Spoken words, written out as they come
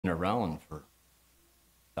been around for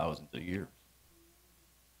thousands of years.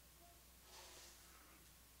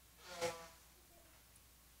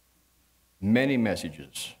 Many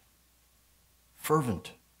messages,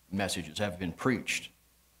 fervent messages, have been preached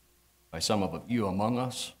by some of you among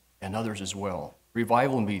us and others as well.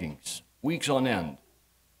 Revival meetings, weeks on end,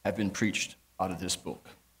 have been preached out of this book.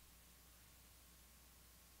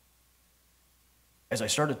 As I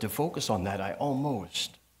started to focus on that, I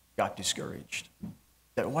almost got discouraged.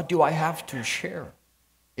 That what do I have to share?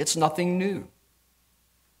 It's nothing new.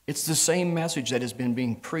 It's the same message that has been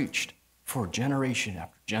being preached for generation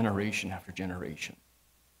after generation after generation.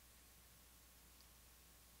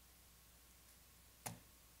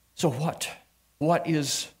 So what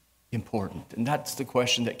is important? And that's the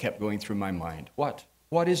question that kept going through my mind. What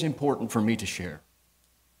is important for me to share?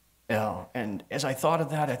 And as I thought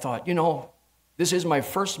of that, I thought, this is my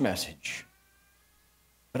first message,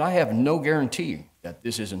 but I have no guarantee that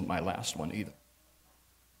this isn't my last one either.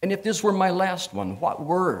 And if this were my last one,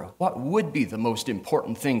 what would be the most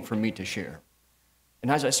important thing for me to share? And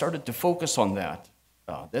as I started to focus on that,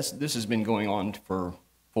 this has been going on for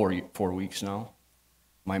 4 weeks now.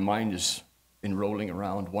 My mind has been rolling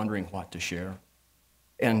around, wondering what to share.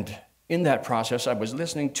 And in that process, I was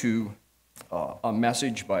listening to a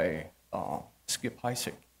message by Skip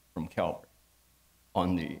Heitzig from Calvary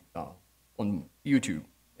on YouTube.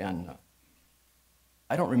 And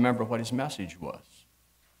I don't remember what his message was.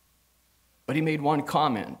 But he made one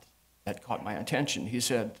comment that caught my attention. He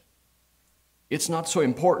said, it's not so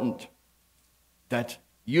important that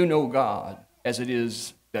you know God as it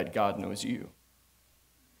is that God knows you.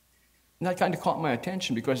 And that kind of caught my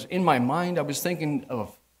attention because in my mind I was thinking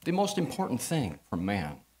of the most important thing for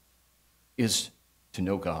man is to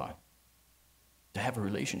know God, to have a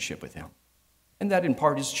relationship with him. And that in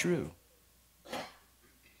part is true.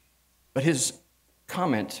 But his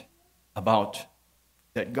comment about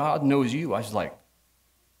that God knows you, I was like,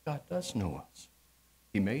 God does know us.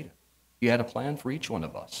 He made us. He had a plan for each one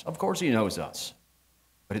of us. Of course he knows us,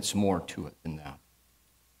 but it's more to it than that.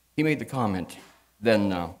 He made the comment,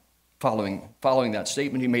 then following that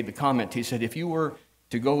statement, he made the comment, he said, if you were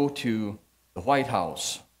to go to the White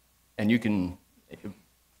House and you can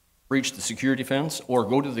breach the security fence or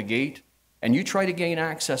go to the gate and you try to gain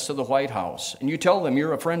access to the White House and you tell them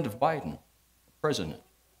you're a friend of Biden, the president,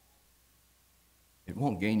 it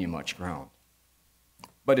won't gain you much ground.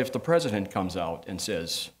 But if the president comes out and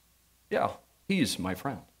says, yeah, he's my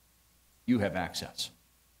friend, you have access.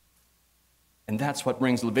 And that's what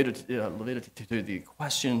brings validity to the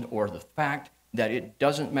question or the fact that it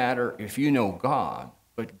doesn't matter if you know God,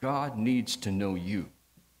 but God needs to know you.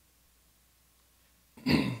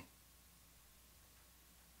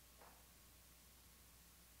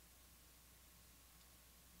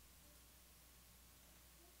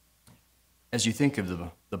 As you think of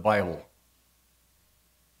the Bible,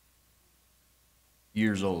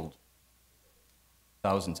 years old,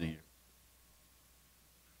 thousands of years,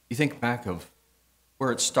 you think back of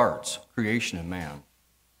where it starts, creation of man,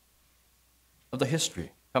 of the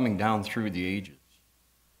history coming down through the ages,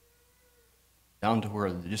 down to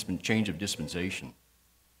where the change of dispensation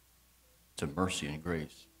to mercy and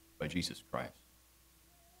grace by Jesus Christ,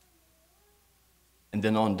 and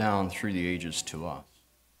then on down through the ages to us.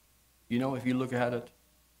 If you look at it,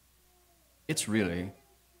 it's really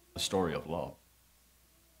a story of love.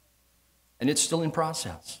 And it's still in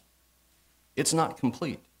process. It's not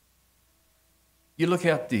complete. You look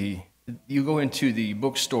at you go into the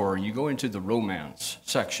bookstore, you go into the romance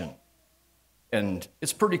section, and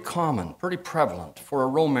it's pretty common, pretty prevalent for a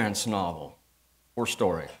romance novel or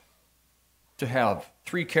story to have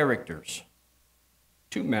 3 characters,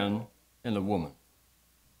 2 men and a woman.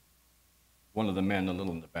 One of the men a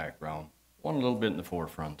little in the background, one a little bit in the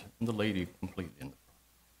forefront, and the lady completely in the front.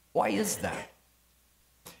 Why is that?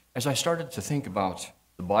 As I started to think about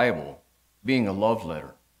the Bible being a love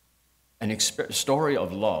letter, a story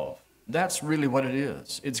of love, that's really what it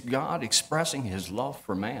is. It's God expressing his love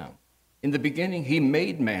for man. In the beginning, he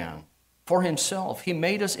made man for himself. He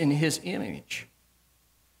made us in his image,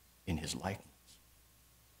 in his likeness.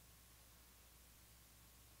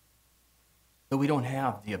 Though we don't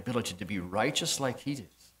have the ability to be righteous like he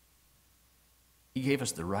is, he gave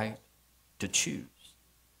us the right to choose,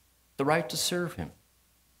 the right to serve him.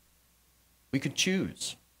 We could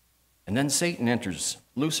choose. And then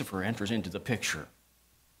Lucifer enters into the picture,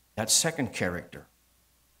 that second character,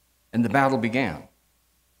 and the battle began.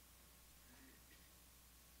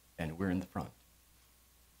 And we're in the front.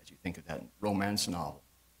 As you think of that romance novel,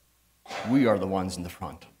 we are the ones in the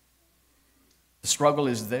front. The struggle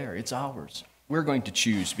is there. It's ours. We're going to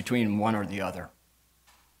choose between one or the other.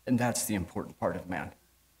 And that's the important part of man,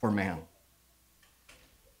 for man.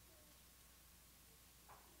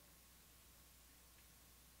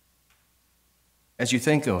 As you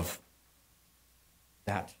think of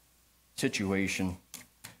that situation,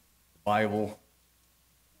 the Bible,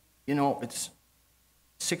 you know, it's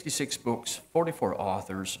 66 books, 44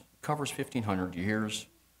 authors, covers 1,500 years,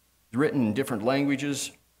 written in different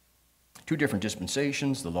languages, 2 different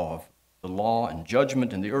dispensations, the law and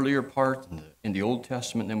judgment in the earlier part, in the Old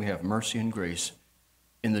Testament, and then we have mercy and grace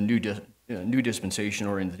in the new dispensation,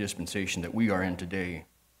 or in the dispensation that we are in today.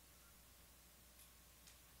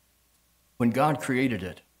 When God created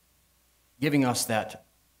it, giving us that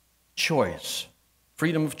choice,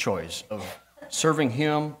 freedom of choice of serving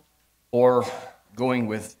Him or going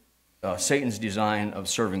with Satan's design of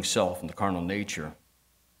serving self and the carnal nature,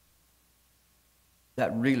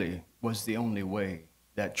 that really was the only way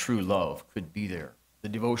that true love could be there. The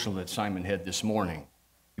devotional that Simon had this morning,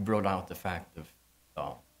 he brought out the fact of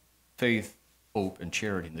faith, hope, and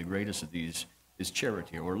charity. And the greatest of these is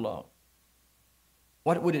charity or love.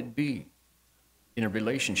 What would it be in a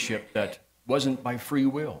relationship that wasn't by free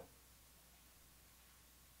will?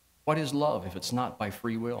 What is love if it's not by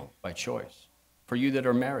free will, by choice? For you that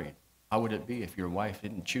are married, how would it be if your wife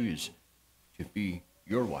didn't choose to be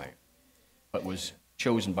your wife, but was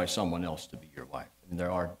chosen by someone else to be your wife? I mean,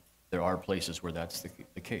 there are places where that's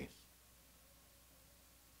the case.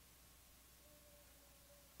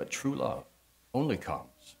 But true love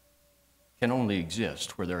can only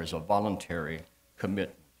exist where there is a voluntary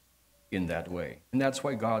commitment in that way. And that's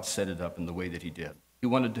why God set it up in the way that He did. He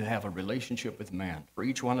wanted to have a relationship with man for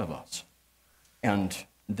each one of us. And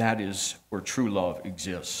that is where true love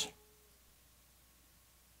exists.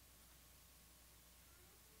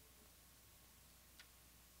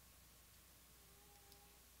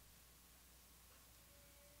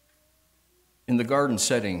 In the garden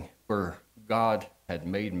setting where God had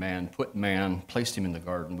made man, put man, placed him in the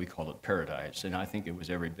garden, we call it paradise. And I think it was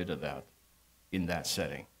every bit of that in that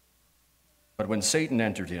setting. But when Satan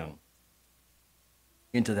entered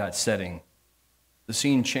into that setting, the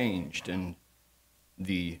scene changed, and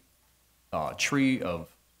the tree of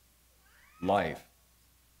life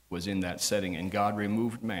was in that setting, and God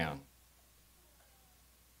removed man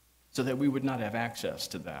so that we would not have access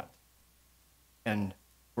to that and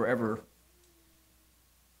forever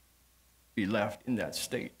be left in that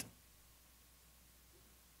state.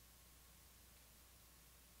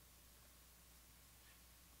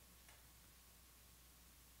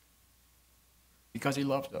 Because He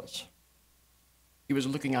loved us. He was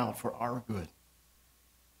looking out for our good.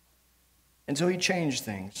 And so He changed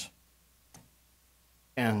things.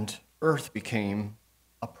 And earth became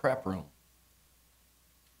a prep room.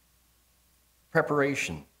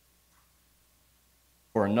 Preparation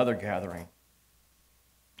for another gathering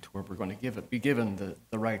to where we're going to be given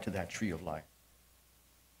the right to that tree of life.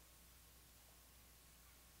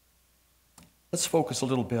 Let's focus a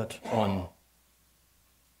little bit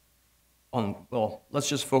let's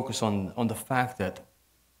just focus on the fact that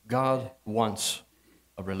God wants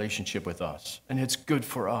a relationship with us. And it's good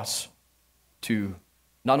for us to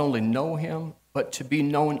not only know Him, but to be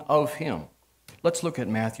known of Him. Let's look at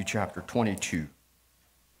Matthew chapter 22.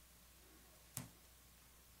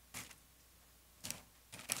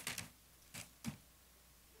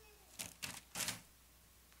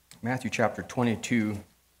 Matthew chapter 22,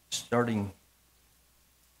 starting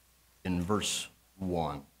in verse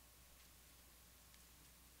 1.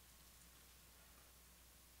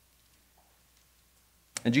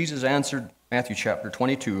 And Jesus answered, Matthew chapter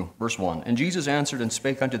 22, verse 1. And Jesus answered and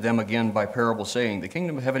spake unto them again by parable, saying, The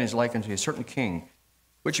kingdom of heaven is like unto a certain king,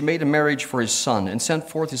 which made a marriage for his son, and sent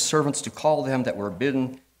forth his servants to call them that were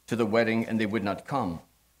bidden to the wedding, and they would not come.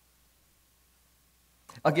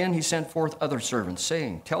 Again he sent forth other servants,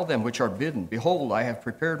 saying, Tell them which are bidden, Behold, I have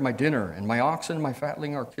prepared my dinner, and my oxen and my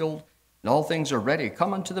fatling are killed, and all things are ready.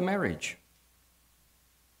 Come unto the marriage.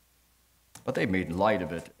 But they made light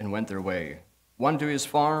of it, and went their way, one to his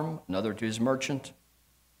farm, another to his merchant.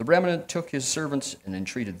 The remnant took his servants and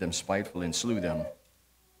entreated them spitefully and slew them.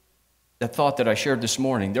 That thought that I shared this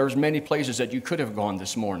morning, there's many places that you could have gone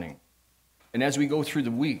this morning. And as we go through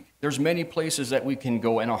the week, there's many places that we can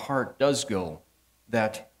go, and our heart does go,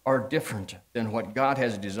 that are different than what God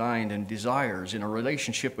has designed and desires in a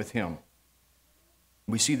relationship with Him.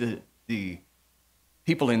 We see the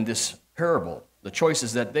people in this parable, the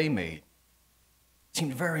choices that they made,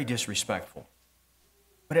 seemed very disrespectful.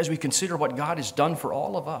 But as we consider what God has done for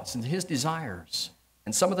all of us and His desires,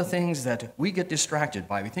 and some of the things that we get distracted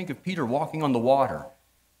by, we think of Peter walking on the water.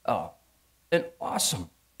 An awesome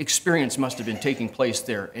experience must have been taking place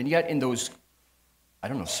there. And yet in those I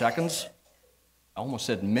don't know, seconds? I almost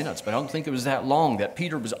said minutes, but I don't think it was that long that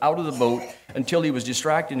Peter was out of the boat until he was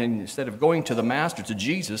distracted, and instead of going to the Master, to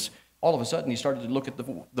Jesus, all of a sudden he started to look at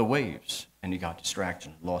the waves, and he got distracted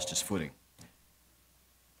and lost his footing.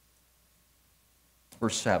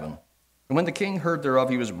 Verse 7. And when the king heard thereof,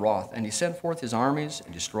 he was wroth, and he sent forth his armies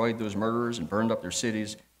and destroyed those murderers and burned up their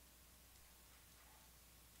cities,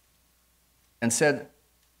 and said,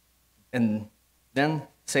 and then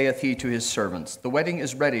saith he to his servants, the wedding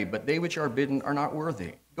is ready, but they which are bidden are not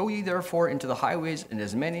worthy. Go ye therefore into the highways, and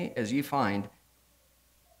as many as ye find,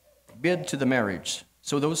 bid to the marriage.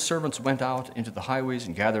 So those servants went out into the highways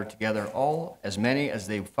and gathered together all as many as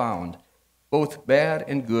they found, both bad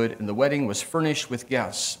and good, and the wedding was furnished with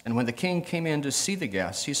guests. And when the king came in to see the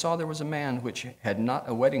guests, he saw there was a man which had not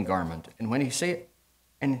a wedding garment. And when he saith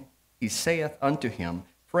unto him,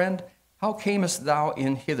 Friend, how camest thou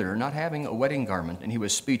in hither, not having a wedding garment? And he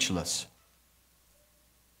was speechless.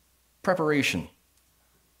 Preparation.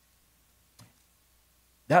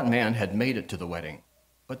 That man had made it to the wedding,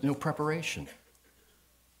 but no preparation.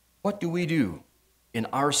 What do we do in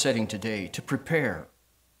our setting today to prepare,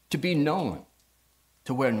 to be known,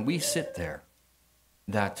 to when we sit there,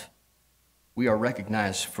 that we are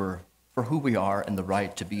recognized for who we are and the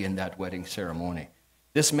right to be in that wedding ceremony?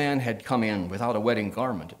 This man had come in without a wedding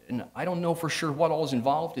garment, and I don't know for sure what all is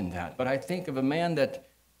involved in that, but I think of a man that,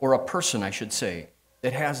 or a person, I should say,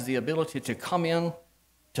 that has the ability to come in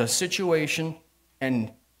to a situation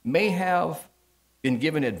and may have been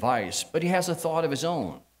given advice, but he has a thought of his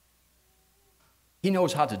own. He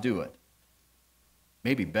knows how to do it,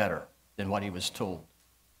 maybe better than what he was told.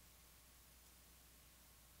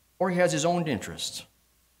 Or he has his own interests.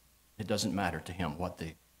 It doesn't matter to him what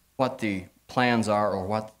the plans are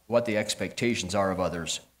or what the expectations are of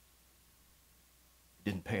others.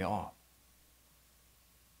 It didn't pay off.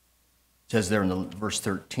 It says there in verse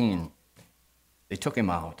 13, they took him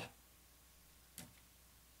out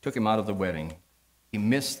of the wedding. He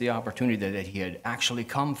missed the opportunity that he had actually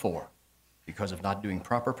come for because of not doing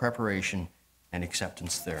proper preparation and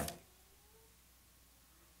acceptance there.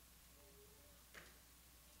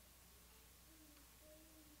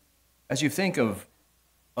 As you think of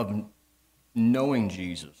knowing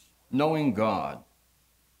Jesus, knowing God,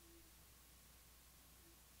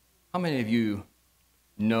 how many of you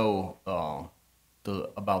know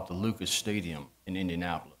about the Lucas Stadium in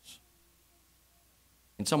Indianapolis?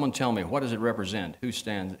 Can someone tell me, what does it represent? Who's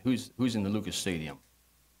in the Lucas Stadium?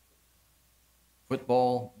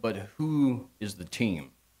 Football, but who is the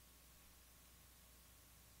team?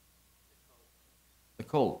 The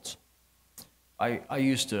Colts. I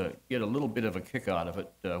used to get a little bit of a kick out of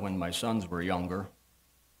it when my sons were younger.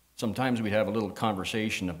 Sometimes we'd have a little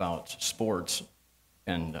conversation about sports,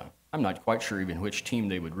 and I'm not quite sure even which team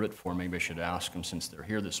they would root for. Maybe I should ask them since they're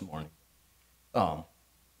here this morning.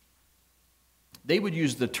 They would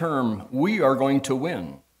use the term, we are going to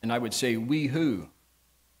win, and I would say, we who?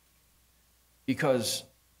 Because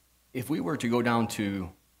if we were to go down to,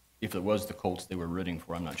 if it was the Colts they were rooting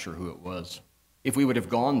for, I'm not sure who it was, if we would have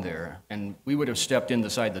gone there and we would have stepped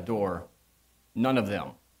inside the door, none of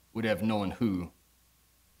them would have known who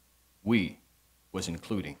we was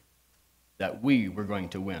including, that we were going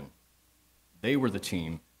to win. They were the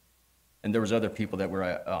team, and there was other people that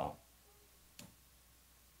were,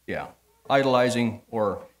 idolizing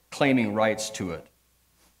or claiming rights to it.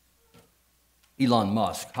 Elon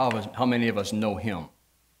Musk, how many of us know him?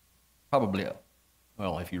 Probably,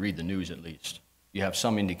 well, if you read the news at least, you have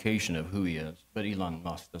some indication of who he is, but Elon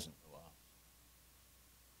Musk doesn't know us.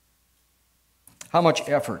 How much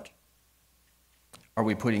effort are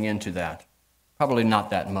we putting into that? Probably not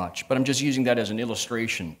that much, but I'm just using that as an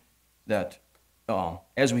illustration that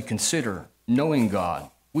as we consider knowing God,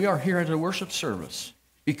 we are here at a worship service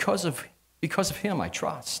because of him, I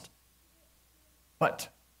trust. But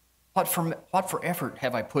what for effort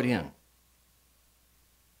have I put in?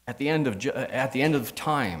 At the end of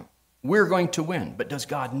time, we're going to win, but does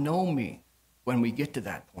God know me when we get to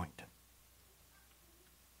that point?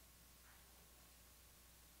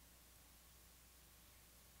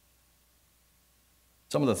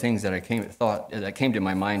 Some of the things that came to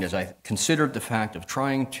my mind as I considered the fact of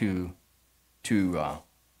trying to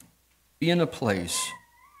be in a place,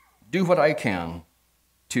 do what I can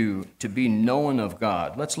to be known of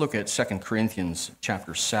God. Let's look at 2 Corinthians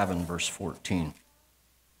chapter 7, verse 14.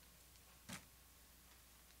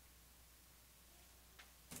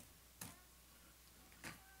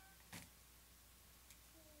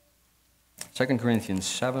 2 Corinthians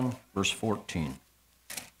 7, verse 14.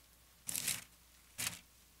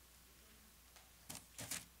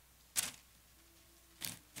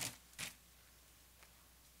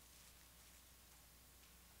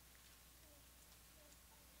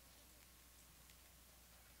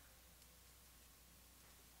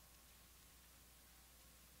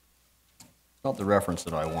 Not the reference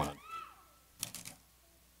that I wanted.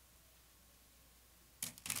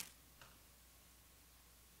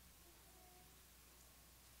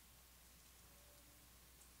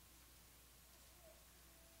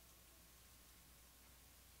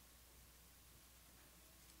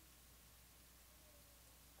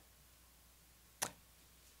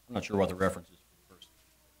 I'm not sure what the reference is for the verse.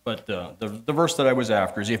 But the verse that I was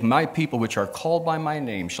after is, if my people which are called by my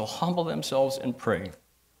name shall humble themselves and pray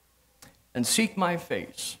and seek my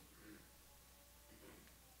face.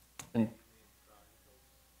 And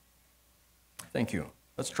thank you.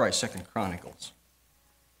 Let's try 2 Chronicles.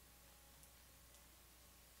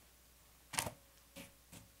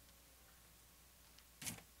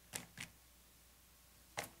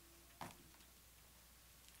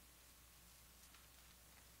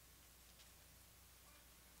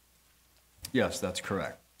 Yes, that's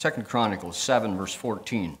correct. 2 Chronicles 7, verse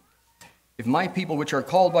 14. If my people which are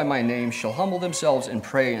called by my name shall humble themselves and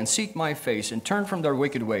pray and seek my face and turn from their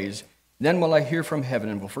wicked ways, then will I hear from heaven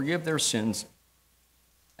and will forgive their sins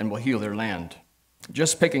and will heal their land.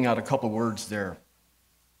 Just picking out a couple words there.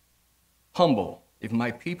 Humble. If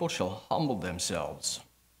my people shall humble themselves.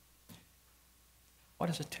 What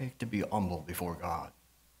does it take to be humble before God?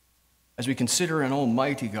 As we consider an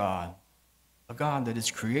almighty God, a God that is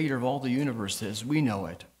creator of all the universe as we know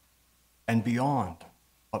it, and beyond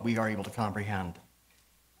what we are able to comprehend.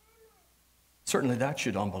 Certainly that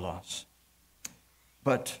should humble us.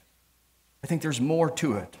 But I think there's more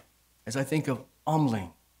to it. As I think of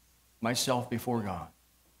humbling myself before God,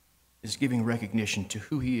 is giving recognition to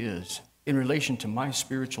who he is in relation to my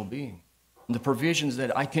spiritual being, and the provisions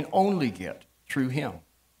that I can only get through him.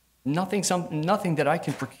 Nothing that I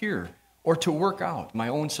can procure or to work out my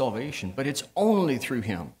own salvation, but it's only through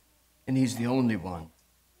him, and he's the only one.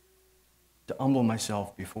 To humble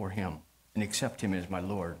myself before him and accept him as my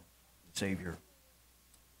Lord and Savior.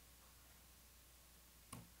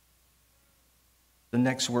 The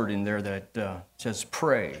next word in there that says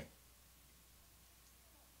pray.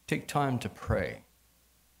 Take time to pray.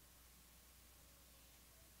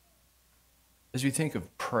 As we think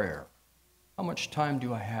of prayer, how much time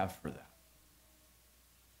do I have for that?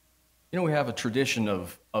 You know, we have a tradition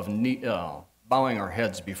of bowing our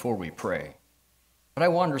heads before we pray. But I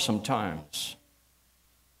wonder sometimes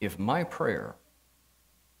if my prayer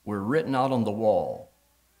were written out on the wall.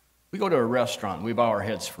 We go to a restaurant, we bow our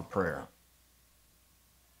heads for prayer.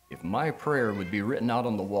 If my prayer would be written out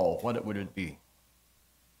on the wall, what would it be?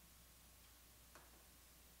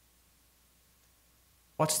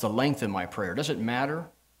 What's the length of my prayer? Does it matter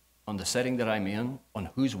on the setting that I'm in, on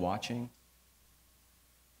who's watching?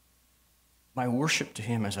 My worship to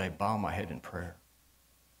him as I bow my head in prayer.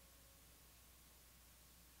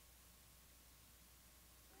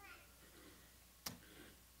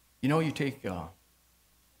 You know, you take a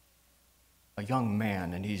young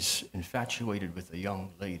man and he's infatuated with a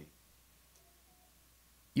young lady.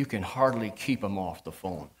 You can hardly keep him off the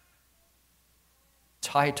phone. It's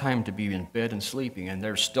high time to be in bed and sleeping, and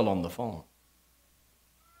they're still on the phone.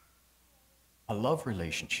 A love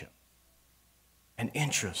relationship, an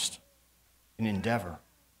interest, an endeavor.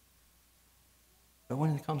 But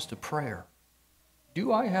when it comes to prayer,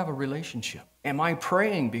 do I have a relationship? Am I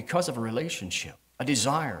praying because of a relationship, a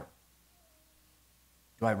desire?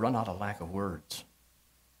 Do I run out of lack of words?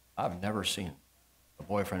 I've never seen a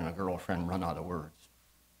boyfriend and a girlfriend run out of words.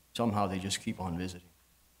 Somehow they just keep on visiting.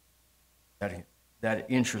 That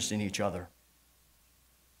interest in each other.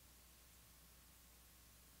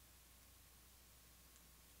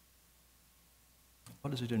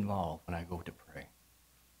 What does it involve when I go to pray?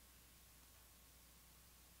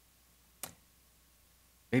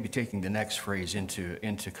 Maybe taking the next phrase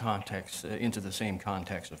into context, into the same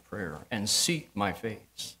context of prayer, and seek my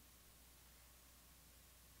face.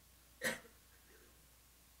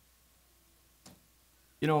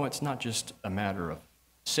 You know, it's not just a matter of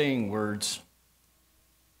saying words.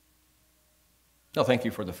 No, thank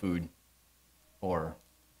you for the food. Or,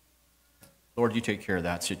 Lord, you take care of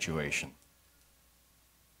that situation.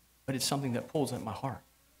 But it's something that pulls at my heart.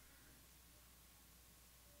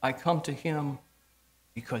 I come to him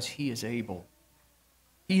because he is able.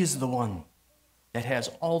 He is the one that has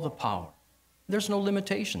all the power. There's no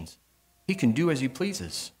limitations. He can do as he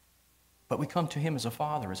pleases. But we come to him as a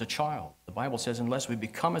father, as a child. The Bible says unless we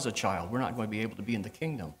become as a child, we're not going to be able to be in the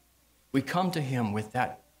kingdom. We come to him with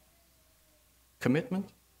that commitment,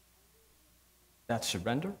 that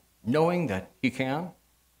surrender, knowing that he can,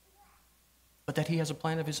 but that he has a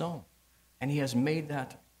plan of his own. And he has made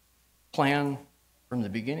that plan from the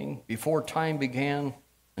beginning, before time began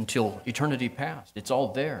until eternity passed. It's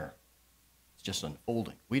all there. It's just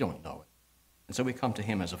unfolding. We don't know it. And so we come to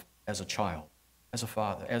him as a child, as a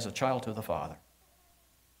father, as a child to the Father,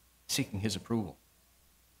 seeking his approval,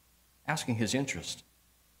 asking his interest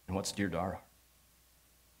in what's dear to our heart.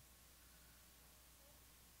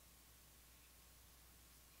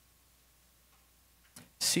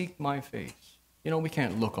 Seek my face. You know, we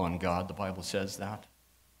can't look on God, the Bible says that,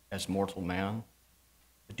 as mortal man.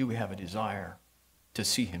 But do we have a desire to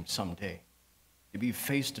see him someday, to be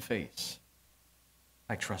face to face?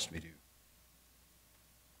 I trust we do.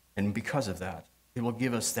 And because of that, it will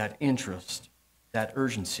give us that interest, that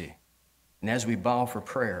urgency. And as we bow for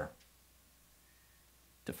prayer,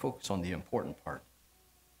 to focus on the important part.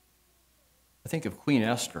 I think of Queen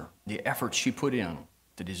Esther, the effort she put in,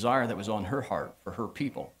 the desire that was on her heart for her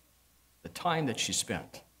people, the time that she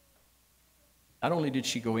spent. Not only did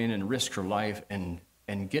she go in and risk her life and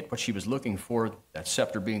get what she was looking for, that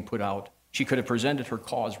scepter being put out, she could have presented her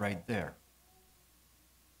cause right there.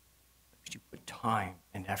 But she put time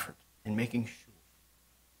and effort in making sure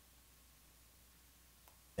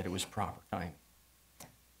that it was proper time.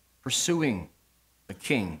 Pursuing the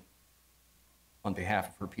king on behalf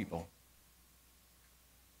of her people.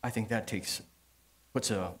 I think that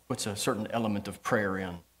puts a certain element of prayer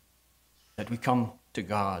in, that we come to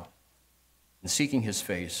God and seeking his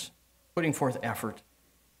face, putting forth effort,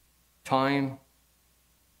 time.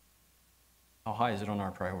 How high is it on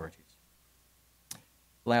our priorities?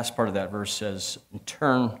 The last part of that verse says,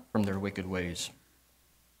 turn from their wicked ways.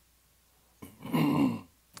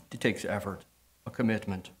 It takes effort, a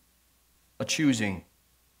commitment, a choosing.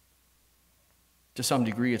 To some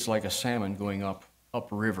degree, it's like a salmon going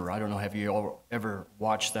upriver. I don't know, have you all ever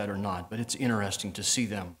watched that or not, but it's interesting to see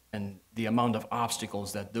them and the amount of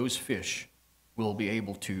obstacles that those fish will be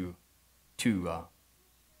able to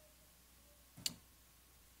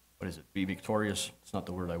be victorious? It's not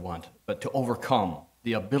the word I want, but to overcome,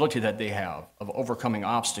 the ability that they have of overcoming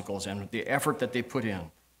obstacles and the effort that they put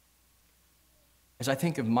in. As I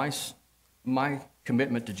think of my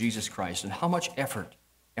commitment to Jesus Christ and how much effort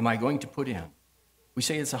am I going to put in? We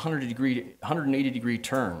say it's a 180-degree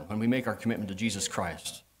turn when we make our commitment to Jesus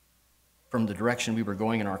Christ from the direction we were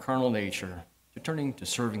going in our carnal nature to turning to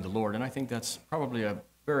serving the Lord. And I think that's probably a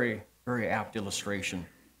very, very apt illustration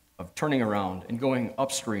of turning around and going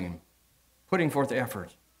upstream, putting forth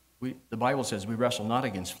effort. The Bible says we wrestle not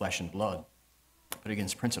against flesh and blood, but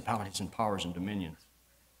against principalities and powers and dominions.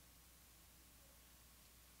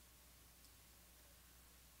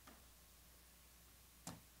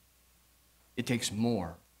 It takes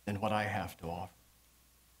more than what I have to offer.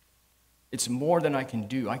 It's more than I can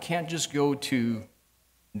do. I can't just go to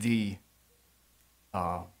the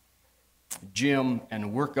gym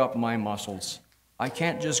and work up my muscles. I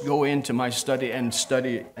can't just go into my study and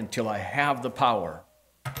study until I have the power.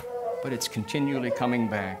 But it's continually coming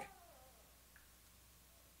back.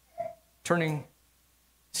 Turning,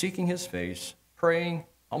 seeking his face, praying,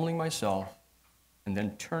 humbling myself, and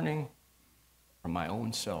then turning from my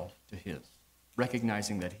own self to his,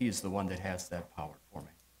 recognizing that he is the one that has that power for me.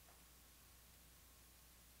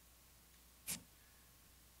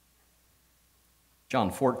 John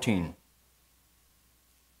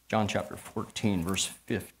chapter 14, verse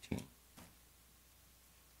 15.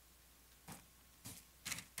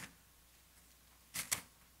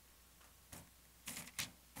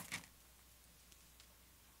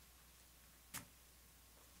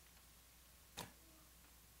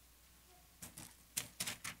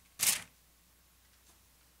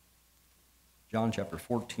 John chapter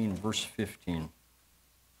 14, verse 15.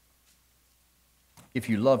 If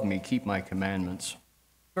you love me, keep my commandments.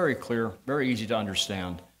 Very clear, very easy to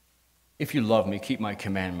understand. If you love me, keep my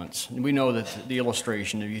commandments. And we know that the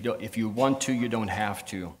illustration, if you want to, you don't have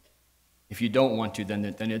to. If you don't want to, then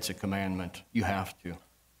it's a commandment. You have to.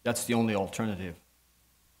 That's the only alternative.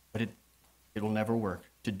 But it'll never work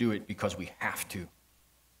to do it because we have to.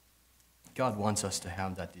 God wants us to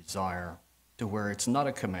have that desire to where it's not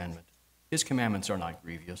a commandment. His commandments are not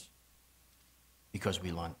grievous because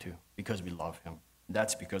we want to, because we love him.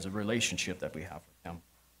 That's because of the relationship that we have with him.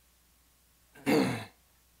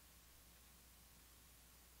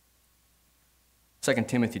 2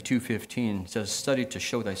 Timothy 2:15 says, study to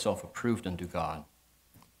show thyself approved unto God.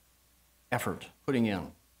 Effort, putting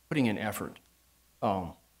in effort.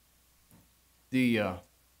 As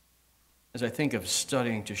I think of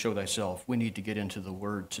studying to show thyself, we need to get into the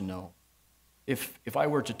Word to know. If I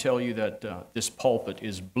were to tell you that this pulpit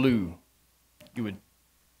is blue, you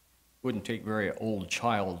wouldn't take a very old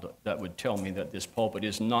child that would tell me that this pulpit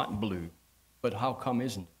is not blue. But how come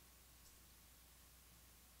isn't it?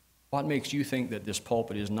 What makes you think that this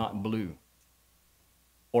pulpit is not blue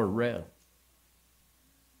or red?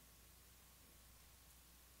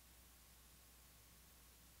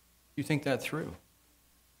 You think that through.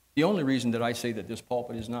 The only reason that I say that this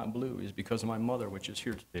pulpit is not blue is because of my mother, which is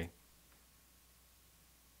here today.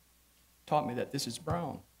 Taught me that this is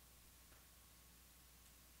brown.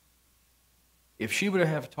 If she would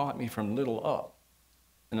have taught me from little up,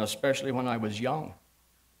 and especially when I was young,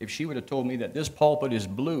 if she would have told me that this pulpit is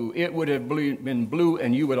blue, it would have been blue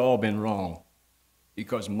and you would all been wrong,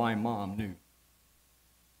 because my mom knew.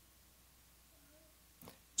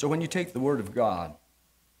 So when you take the Word of God,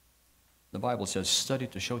 the Bible says, study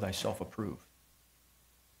to show thyself approved.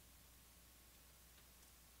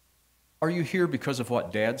 Are you here because of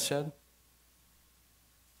what Dad said?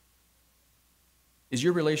 Is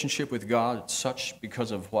your relationship with God such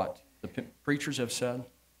because of what the preachers have said?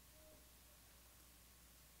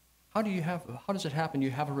 How does it happen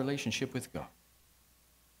you have a relationship with God?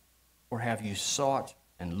 Or have you sought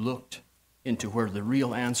and looked into where the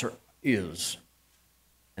real answer is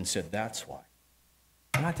and said, that's why?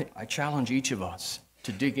 And I challenge each of us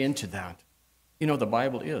to dig into that. You know, the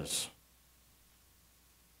Bible is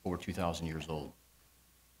over 2,000 years old.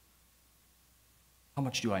 How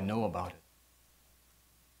much do I know about it?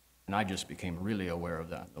 And I just became really aware of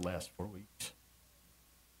that in the last 4 weeks.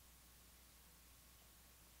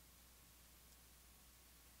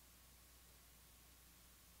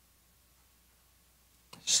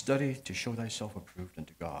 Study to show thyself approved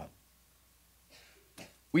unto God.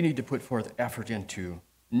 We need to put forth effort into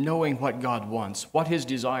knowing what God wants, what his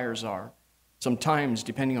desires are. Sometimes,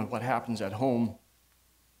 depending on what happens at home,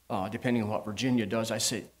 depending on what Virginia does, I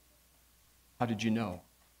say, how did you know?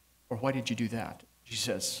 Or why did you do that? She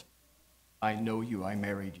says, I know you, I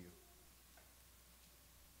married you.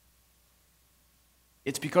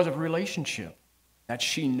 It's because of a relationship that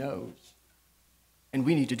she knows. And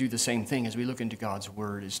we need to do the same thing as we look into God's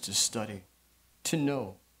Word, is to study, to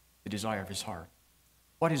know the desire of his heart.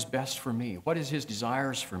 What is best for me? What is his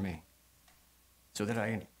desires for me? So that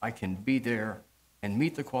I can be there and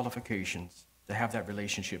meet the qualifications to have that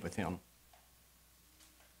relationship with him.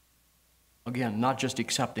 Again, not just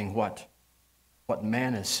accepting what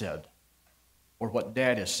man has said, or what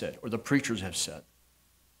Dad has said, or the preachers have said,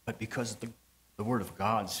 but because the Word of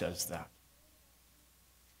God says that.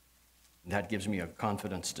 And that gives me a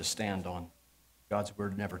confidence to stand on. God's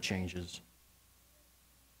Word never changes.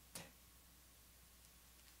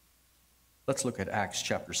 Let's look at Acts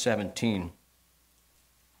chapter 17,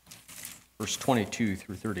 verse 22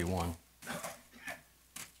 through 31.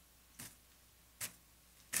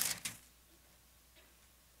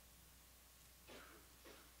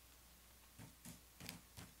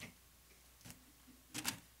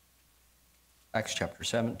 Acts chapter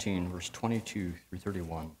 17, verse 22 through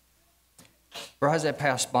 31. For as I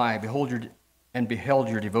passed by, beheld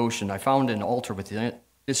your devotion, I found an altar with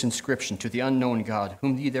this inscription: to the unknown God,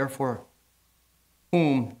 whom therefore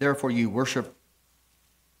ye worship.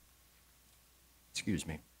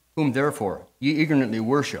 Whom therefore ye ignorantly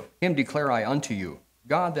worship, him declare I unto you,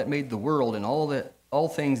 God that made the world and all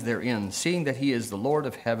things therein, seeing that he is the Lord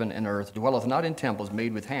of heaven and earth, dwelleth not in temples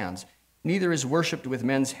made with hands, neither is worshipped with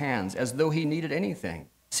men's hands, as though he needed anything,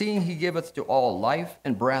 seeing he giveth to all life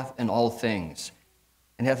and breath and all things,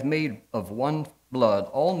 and hath made of one blood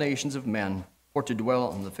all nations of men for to dwell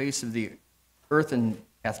on the face of the earth, and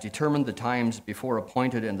hath determined the times before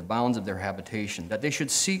appointed and the bounds of their habitation, that they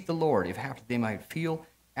should seek the Lord, if haply they might feel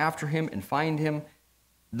after him and find him,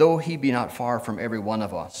 though he be not far from every one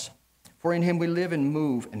of us. For in him we live and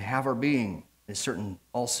move and have our being, as certain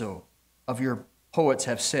also of your poets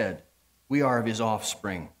have said, we are of his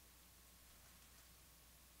offspring.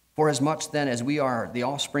 For as much then as we are the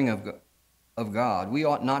offspring of God, we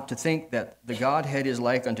ought not to think that the Godhead is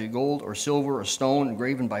like unto gold or silver or stone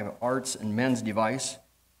engraven by arts and men's device,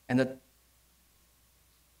 and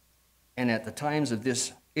at the times of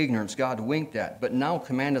this ignorance God winked at, but now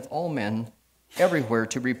commandeth all men everywhere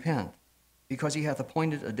to repent, because he hath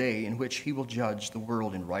appointed a day in which he will judge the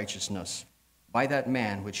world in righteousness by that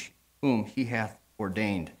man whom he hath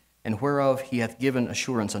ordained, and whereof he hath given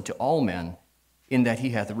assurance unto all men, in that he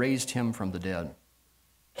hath raised him from the dead.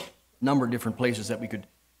 A number of different places that we could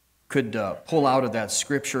pull out of that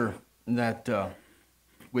scripture that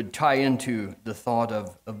would tie into the thought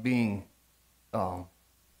of being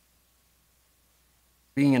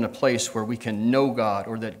in a place where we can know God,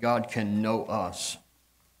 or that God can know us.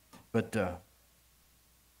 But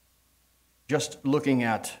just looking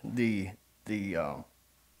at the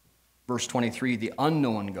verse 23, the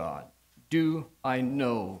unknown God. Do I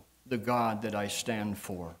know the God that I stand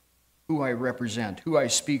for, who I represent, who I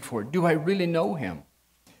speak for? Do I really know him?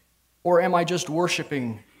 Or am I just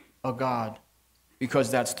worshiping a God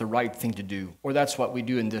because that's the right thing to do, or that's what we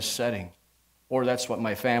do in this setting? or that's what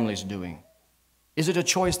my family's doing? Is it a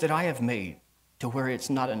choice that I have made to where it's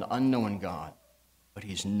not an unknown God, but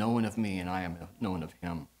he's known of me and I am known of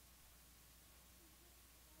him?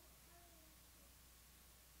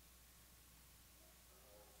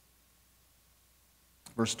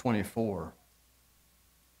 Verse 24.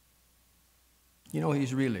 You know, he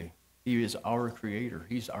is our creator.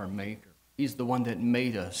 He's our maker. He's the one that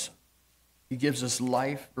made us. He gives us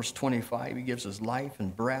life. Verse 25, he gives us life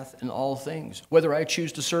and breath and all things. Whether I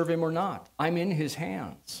choose to serve him or not, I'm in his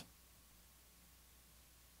hands.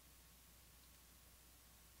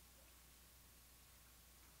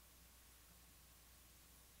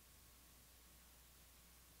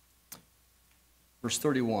 Verse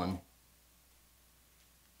 31,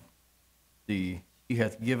 he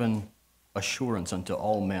hath given assurance unto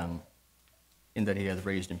all men in that he hath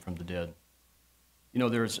raised him from the dead. You know,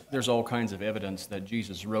 there's all kinds of evidence that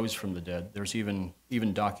Jesus rose from the dead. There's even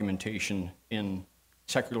documentation in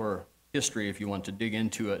secular history, if you want to dig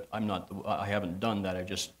into it. I haven't done that. I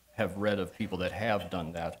just have read of people that have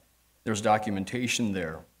done that. There's documentation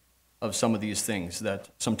there of some of these things that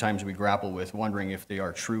sometimes we grapple with, wondering if they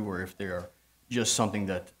are true or if they are just something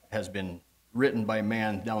that has been written by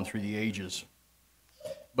man down through the ages.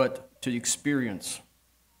 But to experience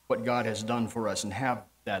what God has done for us and have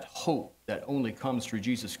that hope that only comes through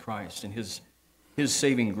Jesus Christ and his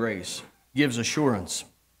saving grace gives assurance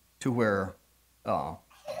to where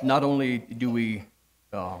not only do we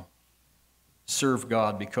serve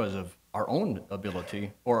God because of our own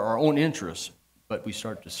ability or our own interests, but we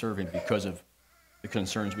start to serve him because of the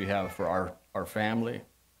concerns we have for our family,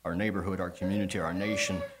 our neighborhood, our community, our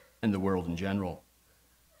nation, and the world in general.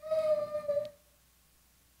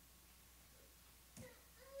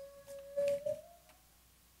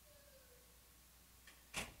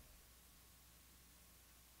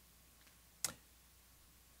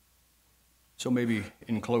 So maybe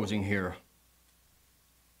in closing here,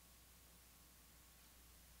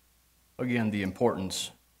 again, the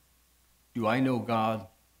importance. Do I know God?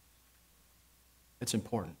 It's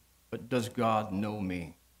important. But does God know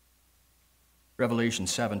me? Revelation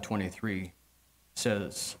 7:23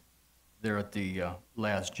 says there at the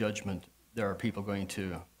last judgment, there are people going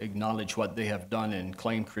to acknowledge what they have done and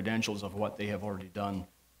claim credentials of what they have already done,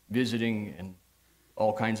 visiting and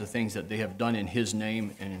all kinds of things that they have done in his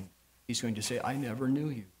name, and he's going to say, I never knew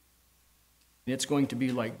you. And it's going to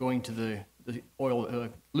be like going to the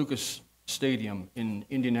Lucas Stadium in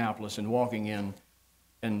Indianapolis and walking in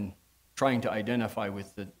and trying to identify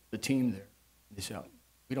with the team there. They say,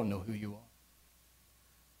 we don't know who you are.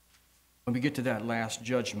 When we get to that last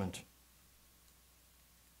judgment,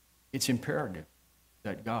 it's imperative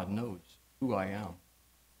that God knows who I am.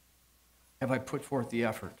 Have I put forth the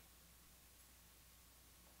effort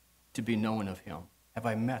to be known of him? Have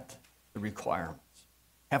I met the requirements?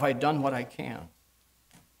 Have I done what I can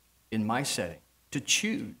in my setting to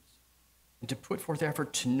choose and to put forth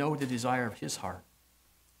effort to know the desire of his heart,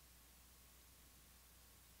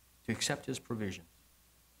 to accept his provisions?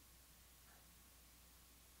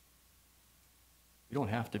 We don't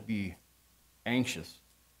have to be anxious.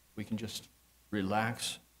 We can just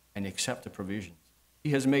relax and accept the provisions.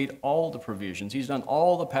 He has made all the provisions. He's done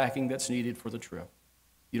all the packing that's needed for the trip.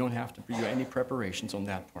 You don't have to do any preparations on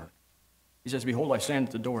that part. He says, behold, I stand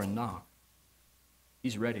at the door and knock.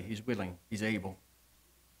 He's ready. He's willing. He's able.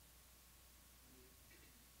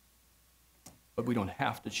 But we don't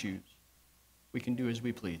have to choose. We can do as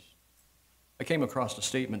we please. I came across a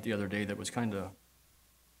statement the other day that was kind of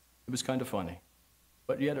funny,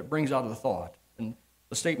 but yet it brings out a thought. And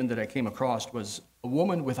the statement that I came across was, a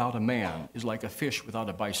woman without a man is like a fish without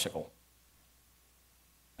a bicycle.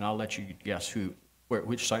 And I'll let you guess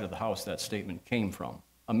which side of the house that statement came from.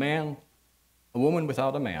 A woman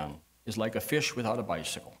without a man is like a fish without a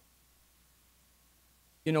bicycle.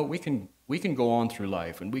 You know, we can go on through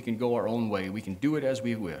life and we can go our own way. We can do it as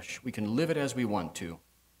we wish. We can live it as we want to.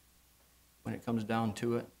 When it comes down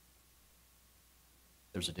to it,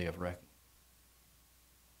 there's a day of reckoning.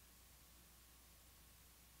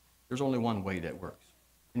 There's only one way that works.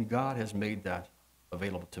 And God has made that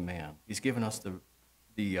available to man. He's given us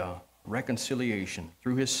the reconciliation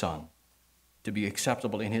through his Son to be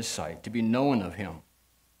acceptable in his sight, to be known of him.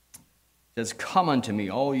 It says, come unto me,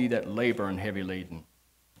 all ye that labor and heavy laden.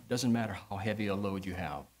 It doesn't matter how heavy a load you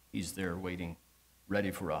have. He's there waiting,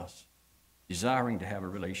 ready for us, desiring to have a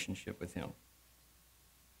relationship with him.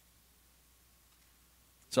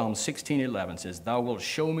 Psalm 16:11 says, thou wilt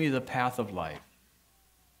show me the path of life.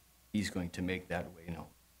 He's going to make that way known.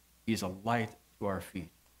 He's a light to our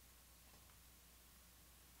feet.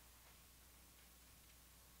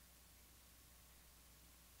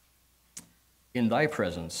 In thy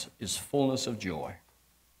presence is fullness of joy.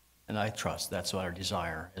 And I trust that's our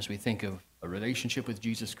desire as we think of a relationship with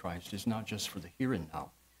Jesus Christ is not just for the here and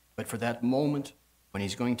now, but for that moment when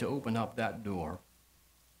he's going to open up that door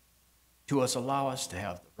to us, allow us to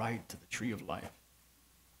have the right to the tree of life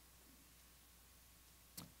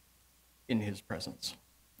in his presence.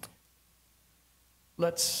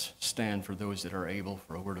 Let's stand for those that are able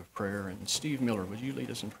for a word of prayer. And Steve Miller, would you lead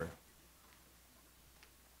us in prayer?